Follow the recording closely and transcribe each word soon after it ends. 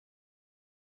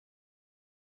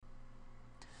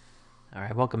All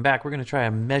right, welcome back. We're going to try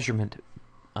a measurement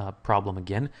problem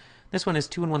again. This one is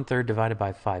 2 1/3 divided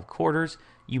by 5 quarters.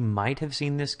 You might have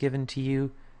seen this given to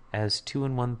you as 2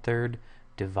 1/3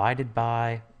 divided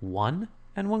by 1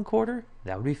 1/4.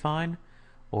 That would be fine.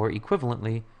 Or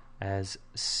equivalently as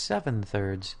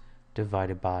 7/3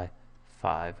 divided by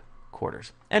 5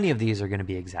 quarters. Any of these are going to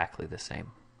be exactly the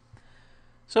same.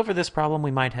 So for this problem,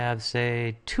 we might have,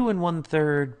 say, 2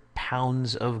 1/3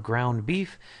 pounds of ground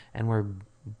beef, and we're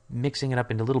mixing it up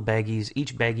into little baggies.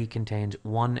 Each baggie contains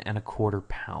 1 1/4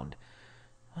 pound.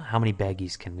 How many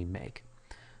baggies can we make?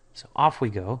 So off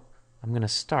we go. I'm going to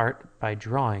start by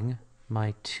drawing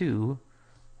my 2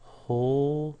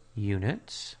 whole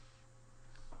units.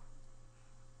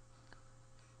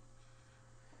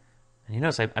 And you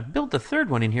notice I built the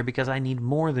third one in here because I need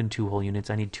more than 2 whole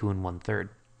units. I need 2 1/3.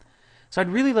 So I'd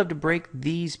really love to break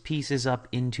these pieces up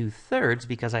into thirds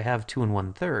because I have 2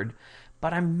 1/3,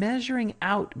 but I'm measuring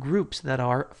out groups that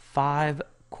are 5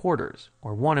 quarters,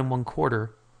 or 1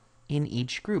 1/4 in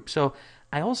each group. So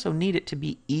I also need it to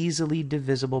be easily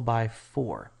divisible by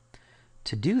 4.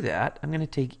 To do that, I'm going to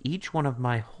take each one of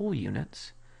my whole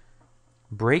units,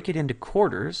 break it into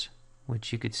quarters,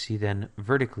 which you could see then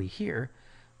vertically here,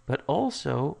 but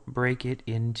also break it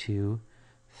into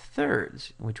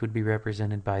thirds, which would be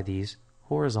represented by these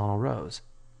horizontal rows.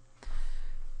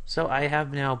 So I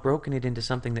have now broken it into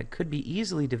something that could be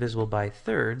easily divisible by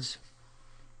thirds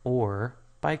or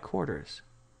by quarters.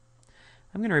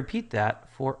 I'm going to repeat that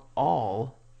for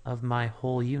all of my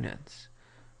whole units.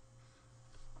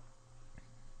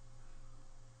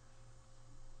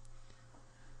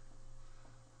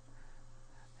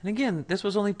 And again, this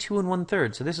was only 2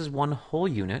 1/3, so this is 1 whole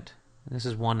unit. This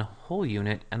is 1 whole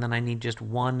unit, and then I need just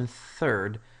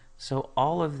 1/3. So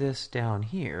all of this down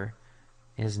here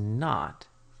is not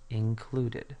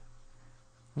included.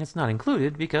 It's not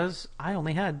included because I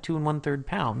only had 2 1/3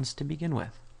 pounds to begin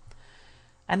with.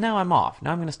 And now I'm off.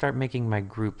 Now I'm going to start making my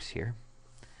groups here.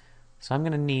 So I'm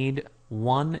going to need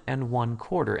 1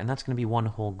 1/4, and that's going to be 1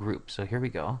 whole group. So here we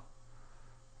go.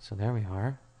 So there we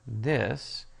are.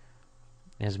 This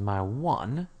is my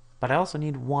 1, but I also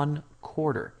need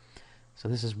 1/4. So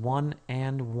this is 1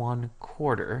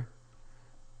 1/4.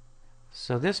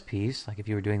 So this piece, like if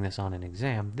you were doing this on an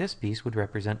exam, this piece would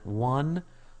represent 1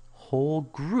 whole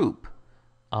group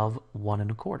of 1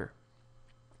 1/4.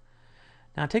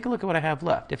 Now take a look at what I have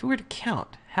left. If we were to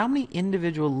count, how many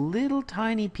individual little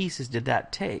tiny pieces did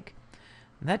that take?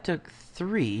 That took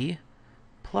 3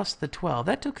 plus the 12.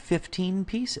 That took 15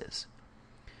 pieces.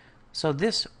 So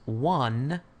this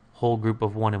 1 whole group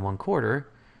of 1 1/4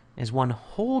 is 1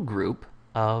 whole group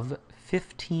of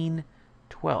 15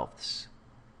 twelfths.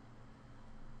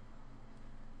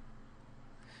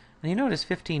 And you notice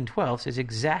 15 twelfths is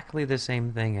exactly the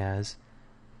same thing as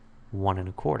 1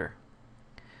 1/4.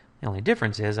 The only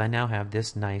difference is I now have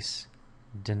this nice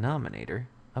denominator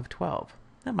of 12.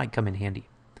 That might come in handy.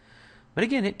 But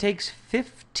again, it takes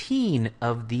 15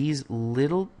 of these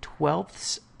little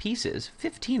twelfths pieces,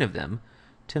 15 of them,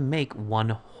 to make 1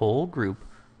 whole group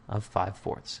of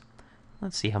 5/4.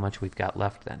 Let's see how much we've got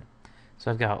left then. So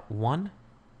I've got 1,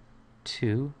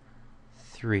 2,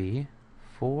 3,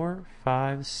 4,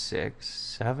 5, 6,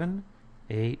 7,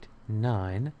 8,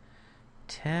 9,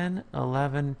 10,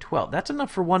 11, 12. That's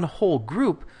enough for 1 whole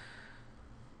group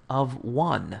of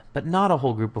 1, but not a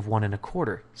whole group of 1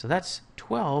 1/4. So that's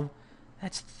 12.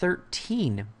 That's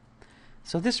 13.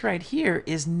 So this right here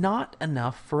is not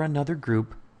enough for another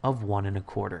group of 1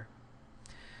 1/4.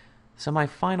 So my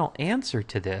final answer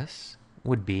to this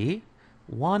would be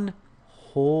 1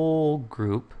 whole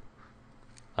group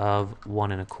of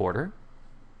 1 1/4.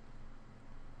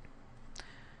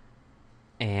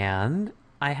 And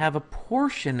I have a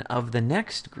portion of the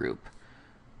next group.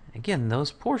 Again,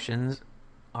 those portions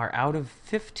are out of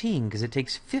 15 because it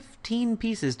takes 15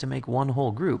 pieces to make 1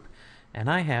 whole group. And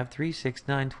I have 3, 6,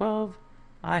 9, 12.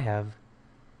 I have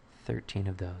 13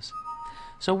 of those.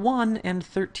 So 1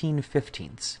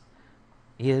 13/15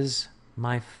 is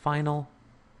my final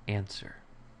answer.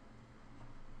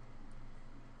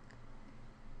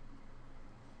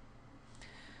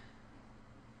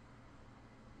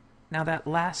 Now that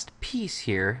last piece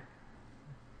here,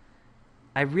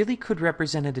 I really could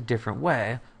represent it a different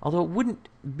way, although it wouldn't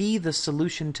be the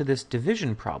solution to this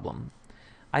division problem.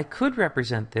 I could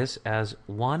represent this as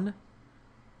 1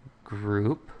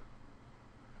 group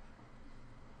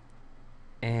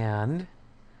and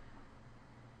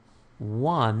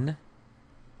 1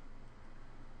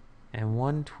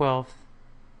 1/12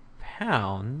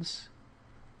 pounds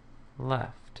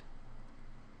left.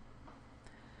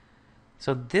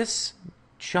 So this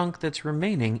chunk that's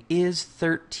remaining is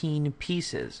 13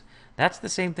 pieces. That's the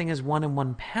same thing as 1 and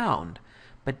 1 pound.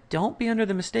 But don't be under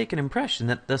the mistaken impression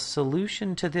that the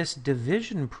solution to this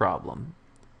division problem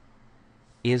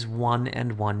is 1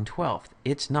 and 1/12.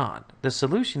 It's not. The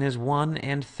solution is 1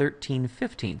 and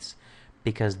 13/15,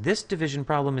 because this division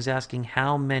problem is asking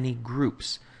how many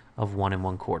groups of 1 and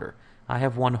 1/4. I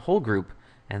have one whole group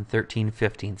and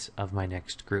 13/15 of my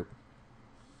next group.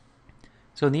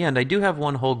 So in the end, I do have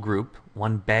one whole group,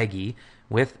 one baggie,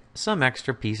 with some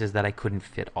extra pieces that I couldn't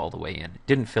fit all the way in.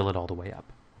 Didn't fill it all the way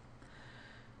up.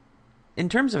 In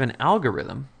terms of an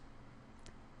algorithm,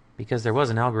 because there was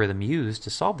an algorithm used to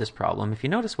solve this problem, if you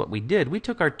notice what we did, we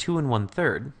took our 2 and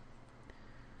 1/3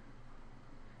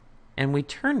 and we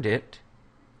turned it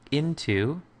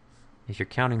into, if you're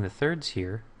counting the thirds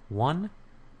here, 1,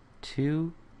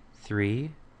 2,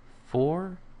 3,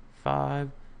 4,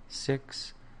 5,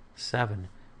 6, 7.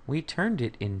 We turned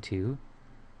it into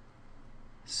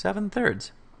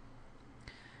 7/3.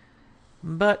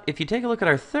 But if you take a look at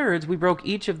our thirds, we broke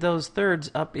each of those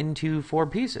thirds up into 4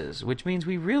 pieces, which means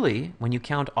we really, when you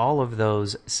count all of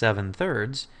those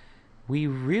 7/3, we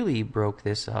really broke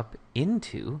this up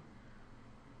into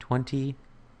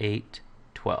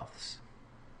 28/12.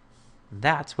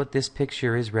 That's what this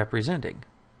picture is representing.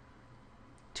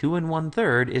 2 and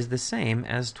 1/3 is the same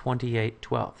as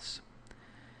 28/12.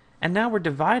 And now we're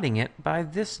dividing it by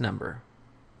this number,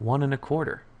 1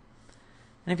 1/4.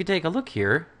 And if you take a look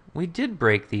here, we did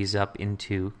break these up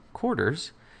into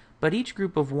quarters, but each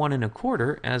group of 1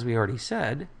 1/4, as we already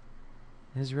said,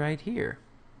 is right here.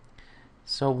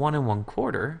 So 1 and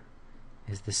 1/4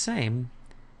 is the same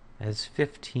as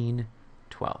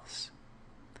 15/12.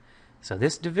 So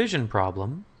this division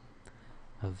problem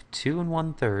of 2 and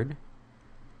 1/3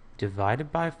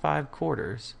 divided by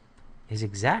 5/4 is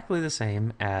exactly the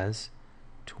same as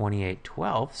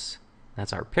 28/12,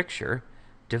 that's our picture,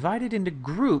 divided into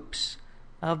groups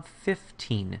of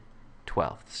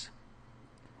 15/12.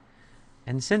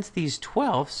 And since these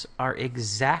 12ths are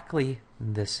exactly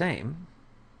the same,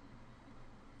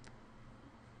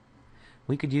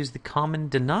 we could use the common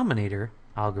denominator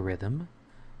algorithm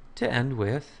to end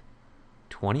with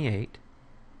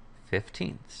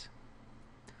 28/15.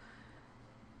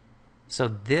 So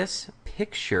this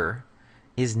picture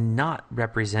is not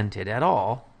represented at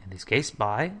all, in this case,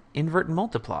 by invert and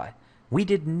multiply. We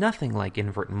did nothing like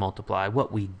invert and multiply.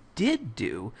 What we did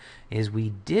do is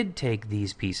we did take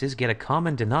these pieces, get a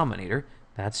common denominator,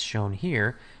 that's shown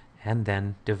here, and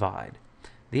then divide.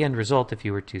 The end result, if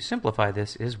you were to simplify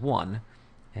this, is 1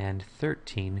 and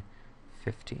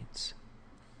 13/15.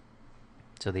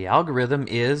 So the algorithm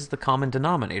is the common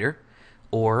denominator,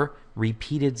 or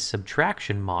repeated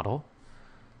subtraction model,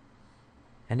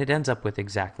 and it ends up with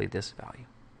exactly this value.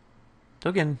 So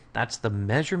again, that's the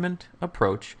measurement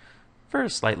approach for a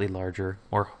slightly larger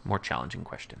or more challenging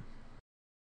question.